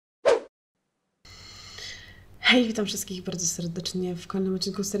Hej, witam wszystkich bardzo serdecznie w kolejnym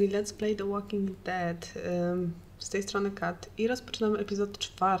odcinku serii Let's Play The Walking Dead. Z tej strony Kat i rozpoczynamy epizod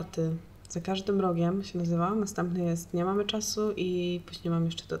 4. Za każdym rogiem się nazywa. Następny jest Nie mamy czasu i później mam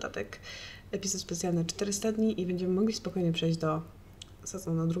jeszcze dodatek. Epizod specjalny 400 dni i będziemy mogli spokojnie przejść do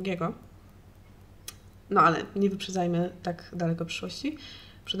sezonu drugiego. No ale nie wyprzedzajmy tak daleko przyszłości.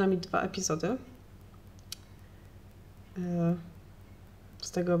 Przed nami 2 epizody.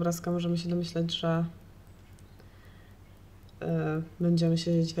 Z tego obrazka możemy się domyśleć, że będziemy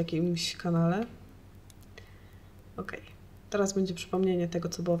siedzieć w jakimś kanale. Ok. Teraz będzie przypomnienie tego,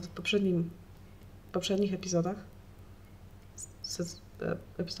 co było w poprzednich epizodach.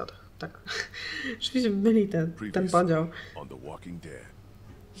 Epizodach, tak. Żebyśmy myli ten podział. O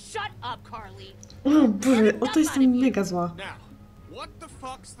Boże, o to jestem mega zła.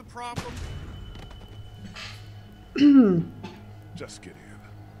 Just get in.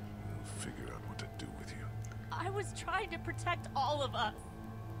 We'll figure out what to do with you. I was trying to protect all of us.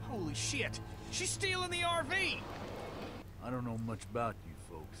 Holy shit! She's stealing the RV! I don't know much about you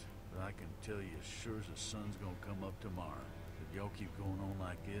folks, but I can tell you as sure as the sun's gonna come up tomorrow, if y'all keep going on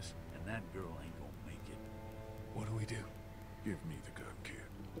like this, and that girl ain't gonna make it. What do we do? Give me the gun, kid.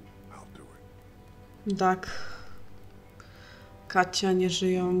 I'll do it. Tak. Kacia nie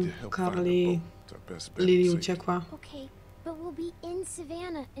żyją, Carly, Lily uciekła. Okay, but we'll be in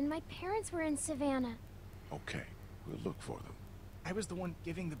Savannah, and my parents were in Savannah. Okay, we'll look for them. I was the one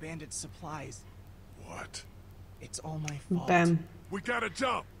giving the bandits supplies. What? It's all my fault. Ben. We gotta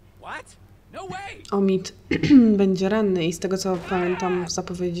jump! What? No way! Omid będzie ranny i z tego co pamiętam w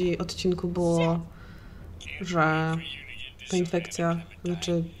zapowiedzi odcinku było, że ta infekcja,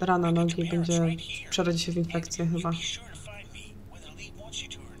 znaczy rana nogi będzie przerodzi się w infekcję chyba.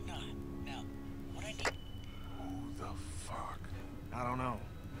 I don't know,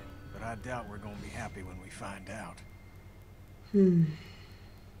 but I doubt we're gonna be happy when we find out.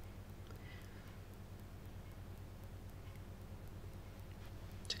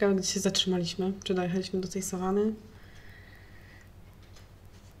 Ciekawe, gdzie się zatrzymaliśmy. Czy dojechaliśmy do tej sawany?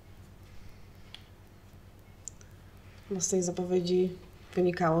 Bo z tej zapowiedzi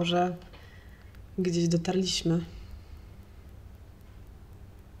wynikało, że gdzieś dotarliśmy.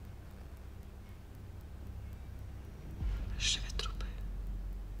 Żywe trupy.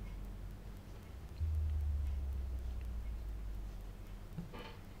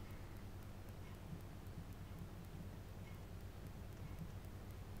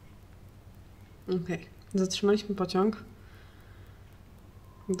 Okej. Zatrzymaliśmy pociąg.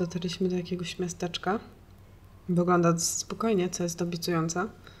 Dotarliśmy do jakiegoś miasteczka. Wygląda spokojnie, co jest obiecujące.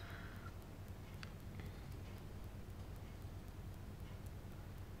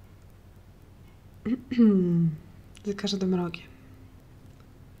 Za każdym rogiem.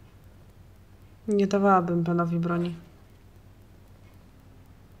 Nie dawałabym panowi broni.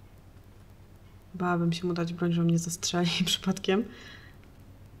 Bałabym się mu dać broń, że mnie zastrzeli przypadkiem.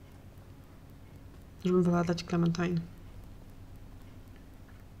 Żebym wolała dać Clementine.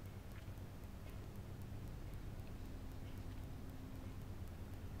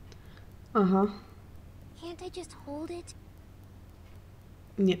 Aha. Can't I just hold it?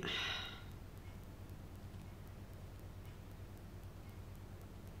 Nie.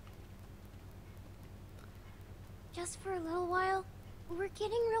 Just for a little while? We're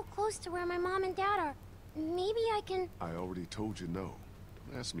getting real close to where my mom and dad are. Maybe I can... I already told you no.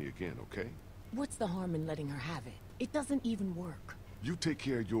 Don't ask me again, okay? What's the harm in letting her have it? It doesn't even work. You take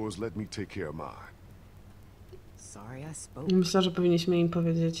care of yours, let me take care of mine. Sorry I spoke. Myślę, że powinniśmy im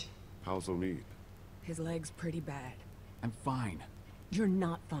powiedzieć. How's O'Neal? His leg's pretty bad. I'm fine. You're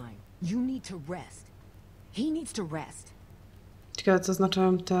not fine. You need to rest. He needs to rest. Ciekawe, co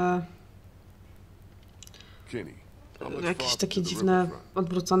oznaczają te Kenny. jakieś takie dziwne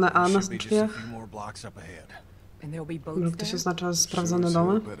odwrócone A na drzwiach. And there'll be boats Lub ktoś there? oznacza sprawdzone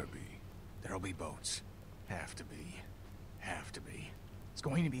domy. There'll be boats. Have to be. Have to be. It's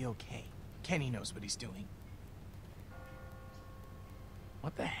going to be okay. Kenny knows what he's doing.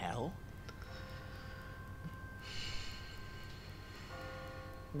 What the hell?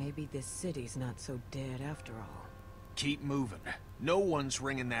 Maybe this city's not so dead after all. Keep moving. No one's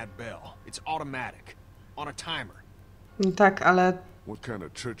ringing that bell. It's automatic. On a timer. Tak, ale What kind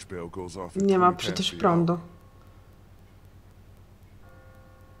of church bell goes off nie ma przecież prądu.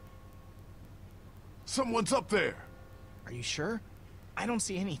 Someone's up there. Are you sure? I don't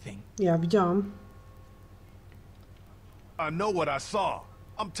see anything. Ja widziałam. I know what I saw.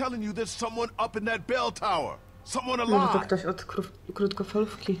 I'm telling you, there's someone up in that bell tower. Someone Może to alive. ktoś od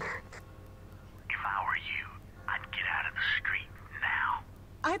krótkofalówki. If I were you, I'd get out of the street now.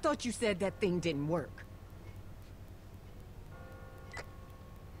 I thought you said that thing didn't work.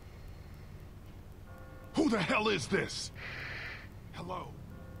 the hell is this? Hello?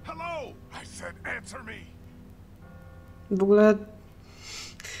 Hello? I said answer me. W ogóle...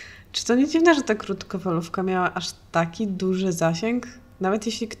 Czy to nie dziwne, że ta krótkofalówka miała aż taki duży zasięg? Nawet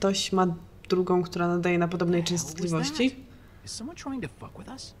jeśli ktoś ma drugą, która nadaje na podobnej częstotliwości? Is someone trying to fuck with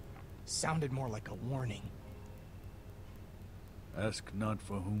us? Sounded more like a warning. Ask not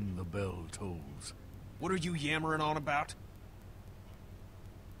for whom the bell tolls. What are you yammering on about?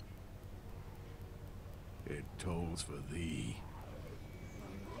 It tolls for thee.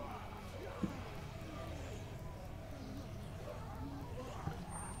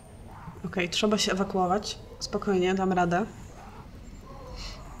 Okej, trzeba się ewakuować. Spokojnie, dam radę.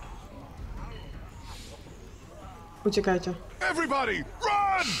 Uciekajcie. Everybody,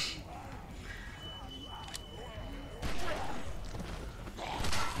 run!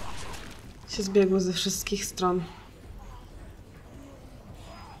 Się zbiegło ze wszystkich stron.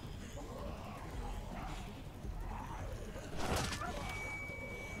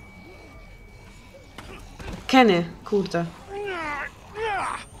 Kenny, kurde.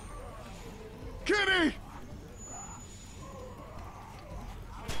 Kenny!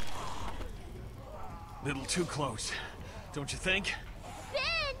 Little too close, don't you think?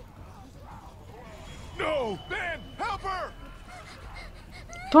 Ben! No! Ben! Help her!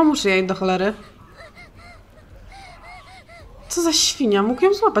 Pomóż jej do cholery. Co za świnia? Mógł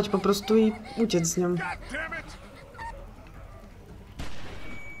ją złapać po prostu i uciec z nią. God damn it!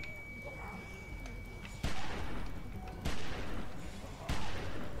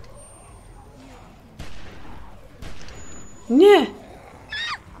 Nie!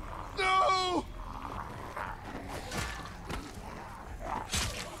 No!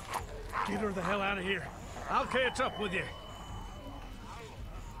 Get her the hell out of here. I'll catch up with you.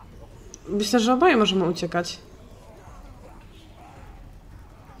 Myślę, że oboje możemy uciekać.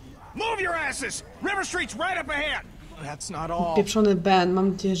 Move your asses! River Street's right up ahead! That's not all. Pieprzony Ben,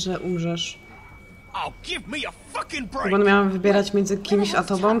 mam nadzieję, że umrzesz. Oh, give me a fucking break! Bo miałam wybierać między kimś a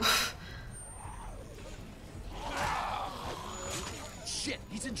tobą. Pff. Shit,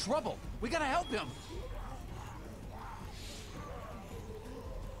 he's in trouble. We gotta help him.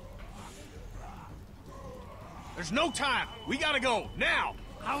 There's no time. We gotta go now.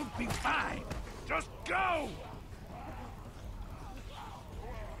 I'll be fine. Just go!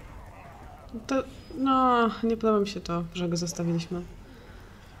 To, no, nie podoba mi się to, że go zostawiliśmy.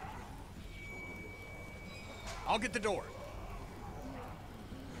 I'll get the door.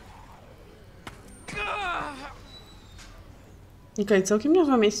 Okej, całkiem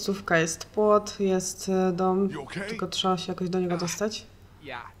niezła miejscówka. Jest płot, jest dom, You okay? tylko trzeba się jakoś do niego dostać.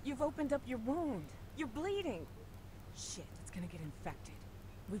 Yeah. You've opened up your wound. You're bleeding. Shit, it's gonna get infected.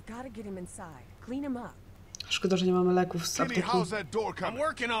 We've got to get him inside. Clean him up. Szkoda, że nie mamy leków z Kenny, apteki. how's that door I'm coming?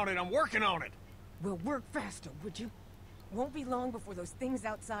 working on it. I'm working on it. We'll work faster, would you? Won't be long before those things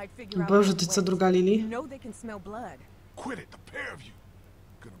outside figure out. Boże, their ty co ways. druga Lili? You know they can smell blood. Quit it, the pair of you.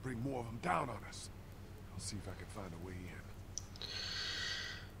 Gonna bring more of them down on us. I'll see if I can find a way in.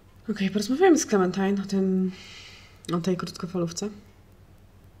 Okej, porozmawiajmy z Clementine o tej krótkofalówce.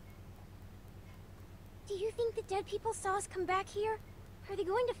 Do you think the dead people saw us come back here? Are they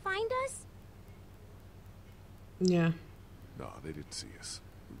going to find us? Nie. No, they didn't see us.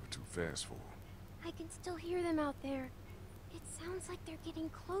 We were too fast for them. I can still hear them out there. It sounds like they're getting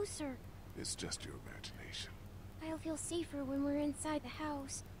closer. It's just your imagination. I'll feel safer when we're inside the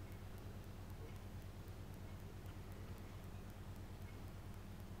house.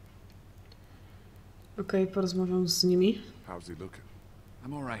 Okej, porozmawiam z nimi. How's he looking?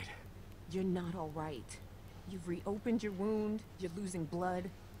 I'm all right. You're not all right. You've reopened your wound, you're losing blood,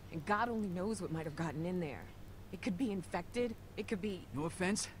 and God only knows what might have gotten in there. It could be infected, it could be... No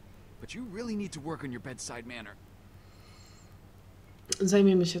offense, but you really need to work on your bedside manner.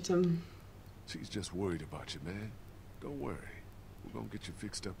 Zajmiemy się tym. She's just worried about you, man. Don't worry. We're gonna get you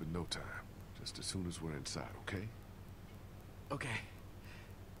fixed up in no time. Just as soon as we're inside, okay? Okay.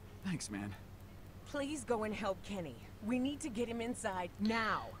 Thanks, man. Please go and help Kenny. We need to get him inside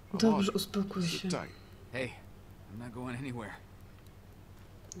now. Dobrze, uspokój się. Sit tight. Hey, I'm not going anywhere.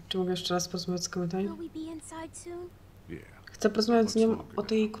 Czy mogę jeszcze raz porozmawiać z Clementine? Will we be inside soon? Yeah. Chcę porozmawiać z nią o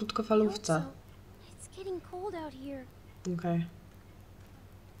tej I hope krótkofalówce. so. It's getting cold out here. Okej.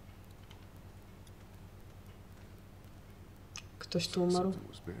 Ktoś tu umarł? Something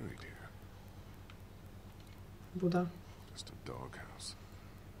was buried here. Buda. Just a doghouse.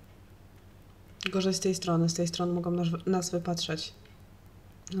 Gorzej z tej strony mogą nas wypatrzeć.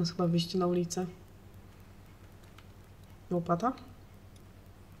 No chyba wyjść na ulicę. Łopata?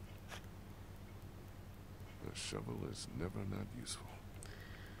 A shovel is never not useful.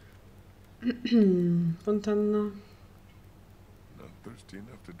 Fontanna. Not thirsty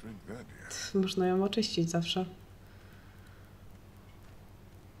enough to drink that yet. Można ją oczyścić zawsze.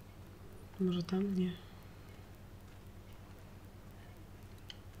 Może tam? Nie.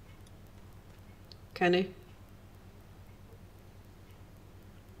 Kenny.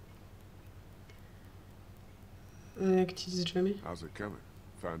 Jak ci z drzwiami? How's it coming?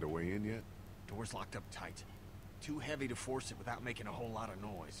 Found a way in yet? Door's locked up tight. Too heavy to force it without making a whole lot of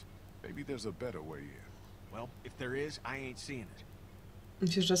noise. Maybe there's a better way in. Well, if there is, I ain't seeing it.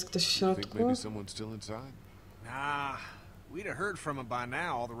 Myślisz, że jest ktoś w You think środku? maybe someone's still inside? Nah, we'd have heard from him by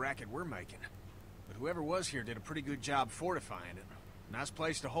now, all the racket we're making. But whoever was here did a pretty good job fortifying it. Nice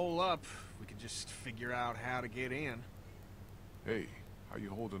place to hole up. We could just figure out how to get in. Hey, how you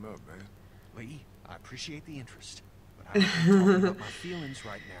holding up, man? Lee, I appreciate the interest. But I don't think talking about my feelings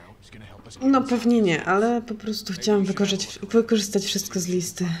right now is gonna help us get No inside pewnie this nie, place. ale po prostu chciałam wykorzystać wszystko z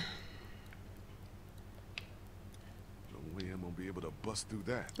listy. No way I'm gonna be able to bust through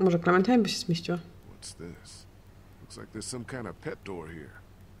that. Może Clementine by się zmieściła? What's this? Looks like there's some kind of pet door here.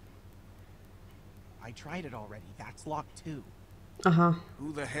 I tried it already. That's locked too. Aha.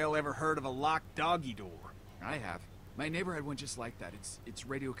 Who the hell ever heard of a locked doggy door? I have. My neighbor had one just like that. It's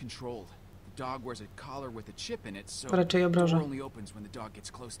radio controlled. The dog wears a collar with a chip in it, so Raczej the obraża. door only opens when the dog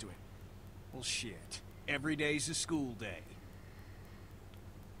gets close to it. Well, shit. Every day's a school day.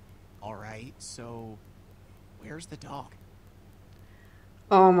 All right, so where's the dog?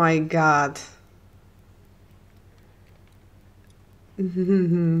 Oh my god.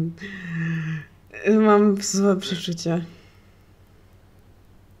 Mam złe przeczucie.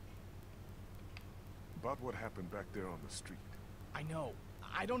 About what happened back there on the street. I know.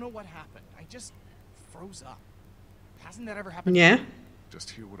 I don't know what happened. I just froze up. Hasn't that ever happened? Nie? Just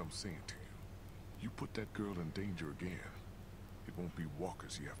hear what I'm saying to you. You put that girl in danger again. It won't be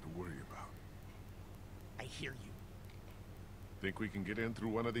walkers you have to worry about. I hear you. Think we can get in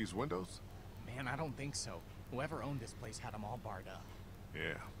through one of these windows? Man, I don't think so. Whoever owned this place had them all barred up.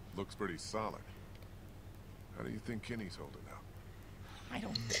 Yeah, looks pretty solid. How do you think Kenny's holding up? I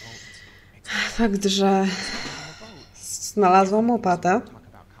don't know. Fakt, że znalazłam łopatę, Talk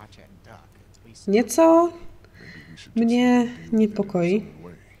about Katja and Duck. At least nieco Maybe we should mnie just deal with it in niepokoi. its own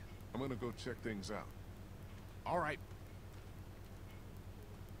way. I'm gonna go check things out. all right.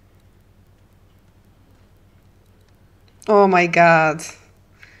 Oh my god.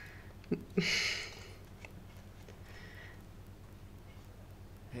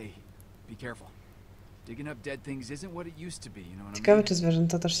 Hey, be careful. Digging up dead things isn't what it used to be, you know what I Ciekawe, mean? czy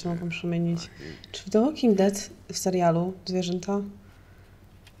zwierzęta też się mogą przemienić. Czy w The Walking Dead w serialu zwierzęta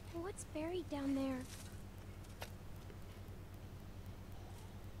What's buried down there?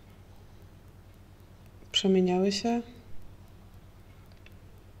 przemieniały się?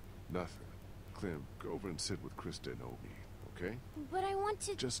 Nothing. Clem, go over and sit with Krista and Obi, okay? But I want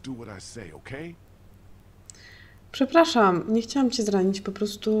to... Just do what I say, okay? Przepraszam, nie chciałam cię zranić, po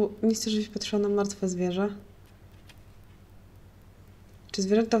prostu nie chcę, żebyś patrzyła na martwe zwierzę. Czy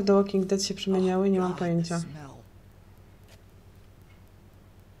zwierzęta w The Walking Dead się przemieniały? Nie mam God, the pojęcia. smell.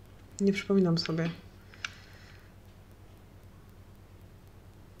 Nie przypominam sobie.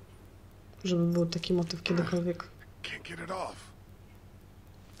 Żeby był taki motyw kiedykolwiek. Can't get it off.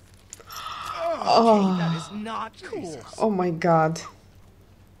 Oh, That is not cool. oh my god.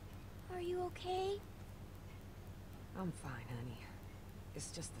 Are you okay? I'm fine, honey.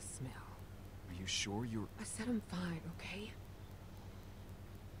 It's just the smell. Are you sure you're... I said I'm fine, okay?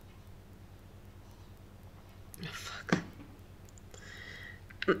 Fuck.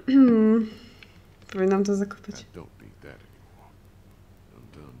 Powinnam to zakopać. I don't need that anymore.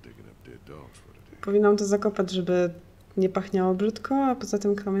 I'm done digging up dead dogs for today. Powinnam to zakopać, żeby nie pachniało brzydko, a poza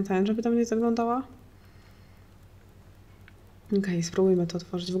tym pamiętałem, żeby tam nie zaglądała. Okej, spróbujmy to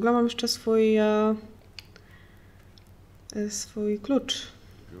otworzyć. W ogóle mam jeszcze swój klucz.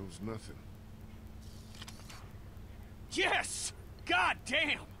 Goes nothing. Yes! God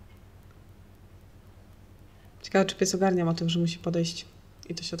damn! Ciekawe, czy pies ogarnia motyw, że musi podejść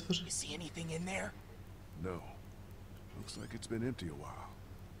i to się otworzy. You see anything in there? No. Looks like it's been empty a while.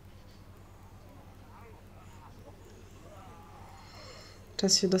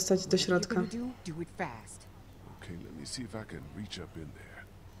 Czas się dostać do Whatever you're środka. gonna do it fast. Okay, let me see if I can reach up in there.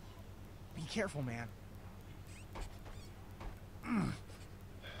 Be careful, man.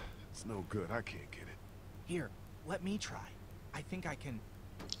 It's no good. I can't get it. Here, let me try. I think I can...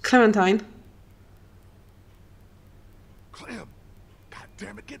 Clementine. Clem! God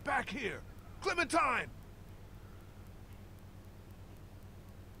damn it, get back here! Clementine!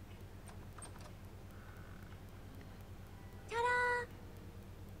 Ta-da!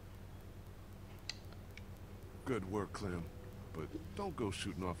 Good work, Clem. But don't go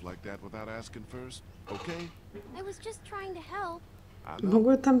shooting off like that without asking first, okay? I was just trying to help. I know.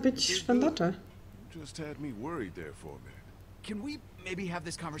 Mogły tam być You did szwendacze. good. You just had me worried there for a minute. Can we maybe have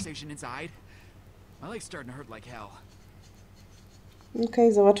this conversation inside? My leg's starting to hurt like hell.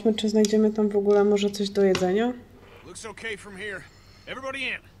 Okej, zobaczmy, czy znajdziemy tam w ogóle może coś do jedzenia. Looks okay from here. Everybody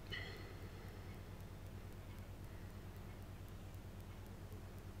in.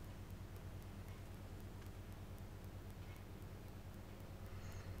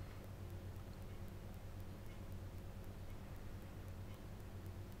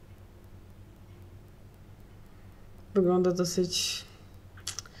 Wygląda dosyć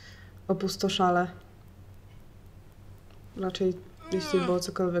opustoszale. Raczej, jeśli było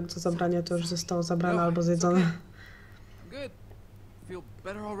cokolwiek do zabrania, to już zostało zabrane albo zjedzone. I'm good. Feel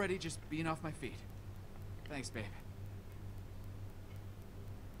better already just being off my feet. Thanks, babe.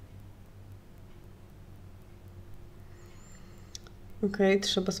 Okej,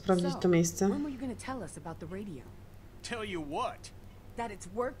 trzeba sprawdzić to miejsce. When were you gonna tell us about the radio? Tell you what? That it's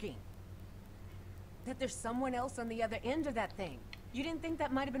working. That there's someone else on the other end of that thing. You didn't think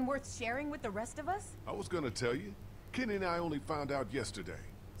that might have been worth sharing with the rest of us? I was gonna tell you. Kenny and I only found out yesterday.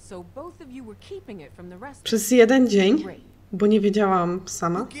 So both of you were keeping it from the rest of us. Przez jeden dzień, Great. bo nie wiedziałam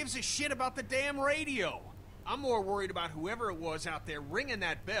sama. Who gives a shit about the damn radio? I'm more worried about whoever it was out there ringing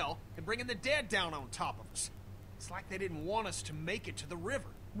that bell and bringing the dead down on top of us. It's like they didn't want us to make it to the river.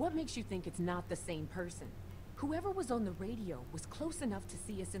 What makes you think it's not the same person? Whoever was on the radio was close enough to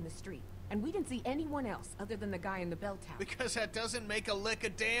see us in the street, and we didn't see anyone else other than the guy in the bell tower. Because that doesn't make a lick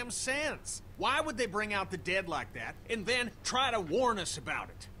of damn sense. Why would they bring out the dead like that and then try to warn us about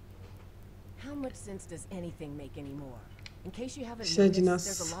it? How much sense does anything make anymore? In case you haven't Śledzi noticed,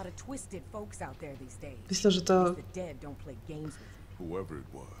 nas. there's a lot of twisted folks out there these days. Myślę, że to The dead don't play games with you. Whoever it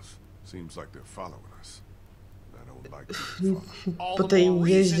was, seems like they're following us. I don't like being followed. All po the tej more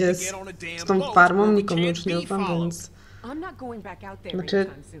reason jeździe to get on a damn z tą boat farmą where we nikomu can't już nie be ufam, followed. więc I'm not going back out there Znaczy,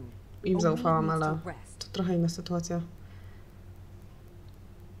 anytime soon. im O'Neill zaufałam, needs ale to rest. to trochę inna sytuacja.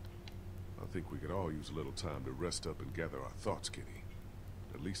 I think we could all use a little time to rest up and gather our thoughts, Kenny.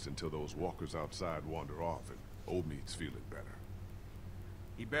 At least until those walkers outside wander off and Old Meat's feeling better.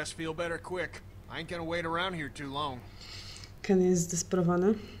 He best feel better quick. I ain't gonna wait around here too long. Ken jest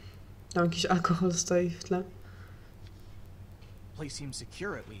zdesperowany. Tam jakiś alkohol stoi w tle. Place seems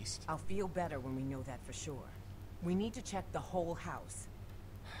secure at least. I'll feel better when we know that for sure. We need to check the whole house.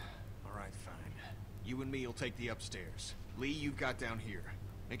 All right, fine. You and me will take the upstairs. Lee, you've got down here.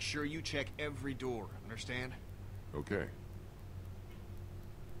 Make sure you check every door, understand? Okay.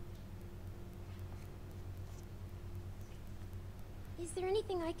 Is there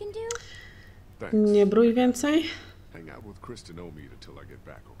anything I can do? Thanks. Nie brój więcej. Hang out with Kristen Omead until I get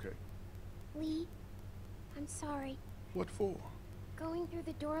back, okay? Lee, I'm sorry. What for? Going through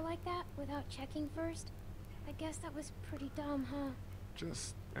the door like that without checking first? I guess that was pretty dumb, huh?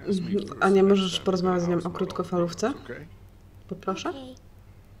 Just ask me first A nie next możesz time porozmawiać z nią house o not krótkofalówce? open doors, okay? Poproszę. Okay.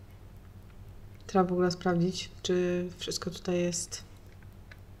 Trzeba w ogóle sprawdzić, czy wszystko tutaj jest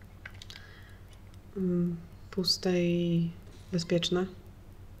puste i bezpieczne.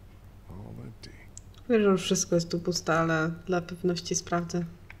 All empty. Wiem, że już wszystko jest tu puste, ale dla pewności sprawdzę.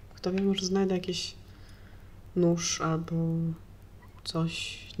 Kto wie, może znajdę jakiś nóż albo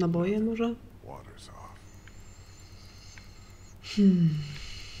coś, naboje może? Water's off.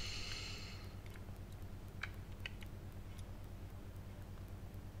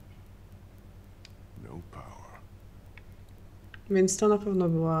 No power. Więc to na pewno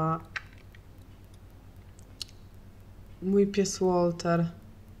była mój pies Walter.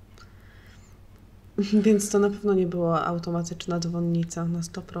 Więc to na pewno nie była automatyczna dzwonnica na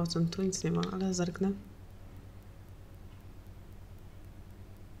 100%. Tu nic nie ma, ale zerknę.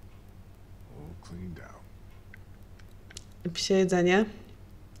 All cleaned out. Psie jedzenie.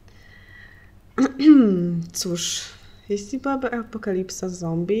 Cóż, jeśli byłaby apokalipsa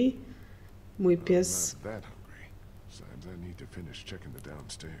zombie, mój I'm pies, not that hungry. Besides, I need to finish checking the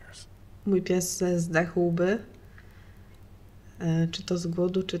downstairs. mój pies zdechłby. Czy to z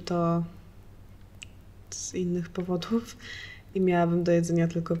głodu, czy to z innych powodów. I miałabym do jedzenia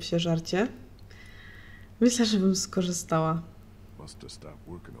tylko psie żarcie. Myślę, że bym skorzystała. Must have stopped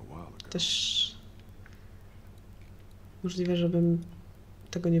working a while ago. Też możliwe, żebym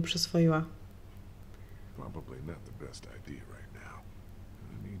tego nie przyswoiła. Probably not the best idea right now.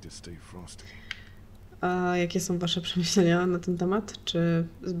 I need to stay frosty. A jakie są wasze przemyślenia na ten temat? Czy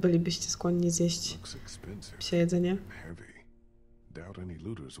bylibyście skłonni zjeść Looks expensive. psie jedzenie? And heavy. Doubt any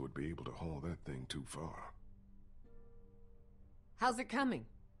looters would be able to haul that thing too far. How's it coming?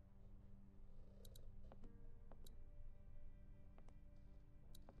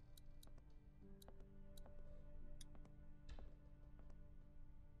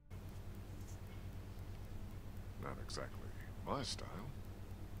 exactly my style.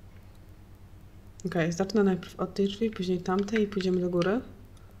 Okej, zacznę najpierw od tej drzwi, później tamtej i pójdziemy do góry.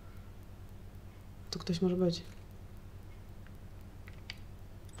 Tu ktoś może być.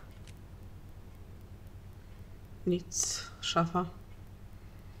 Nic. Szafa.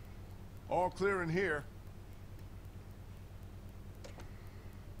 All clear in here.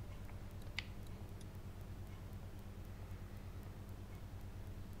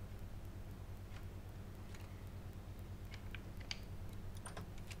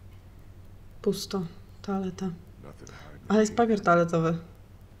 Pusto. Toaleta. Nothing hiding. Ale jest papier toaletowy.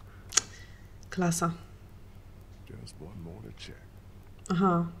 Klasa. Just one more to check.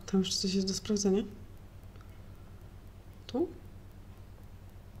 Aha, tam jeszcze coś jest do sprawdzenia? Tu?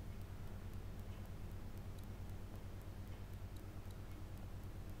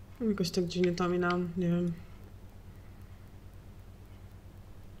 Jakoś tak dziwnie to minąłem, nie wiem.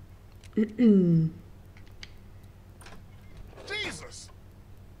 Jesus!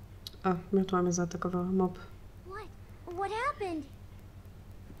 A, miotła mnie zaatakowała, mob. What happened?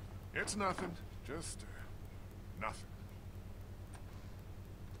 It's nothing. Just nothing.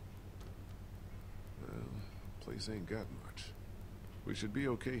 Well, place ain't got much. We should be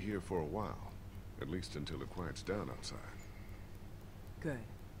okay here for a while. At least until it quiets down outside. Good.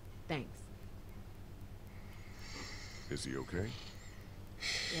 Thanks. Is he okay?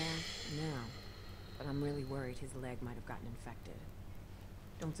 Yeah, now. But I'm really worried his leg might have gotten infected.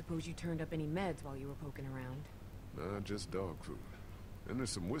 Don't suppose you turned up any meds while you were poking around? Nah, just dog food. And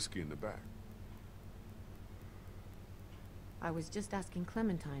there's some whiskey in the back. I was just asking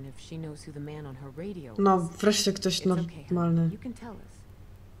Clementine if she knows who the man on her radio is. No, wreszcie ktoś It's okay, honey. normalny. You can tell us.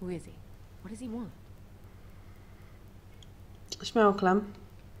 Who is he? What does he want? Śmiało, Clem.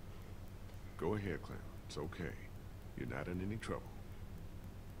 Go ahead, Clem. It's okay. You're not in any trouble.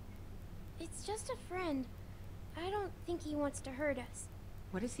 It's just a friend. I don't think he wants to hurt us.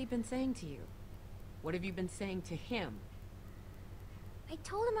 What has he been saying to you? What have you been saying to him? I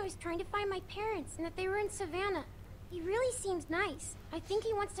told him I was trying to find my parents and that they were in Savannah. He really seems nice. I think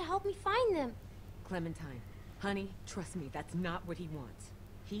he wants to help me find them. Clementine, honey, trust me, that's not what he wants.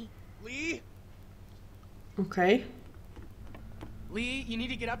 Lee? Okej. Lee, you need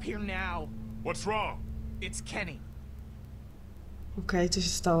to get up here now. What's wrong? It's Kenny. Okej, co się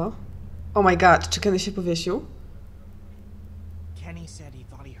stało? Oh my god, czy Kenny się powiesił? Kenny said he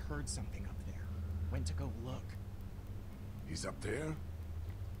thought he heard something up there. Went to go look. He's up there?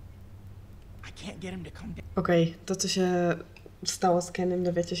 I can't get him to come down. Okej, to co się stało z Kenem,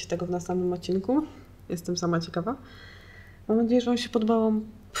 dowiecie się tego w następnym odcinku. Jestem sama ciekawa. Mam nadzieję, że wam się podobało.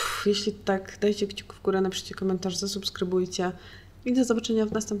 Jeśli tak, dajcie kciuk w górę, napiszcie komentarz, zasubskrybujcie i do zobaczenia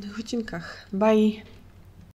w następnych odcinkach. Bye!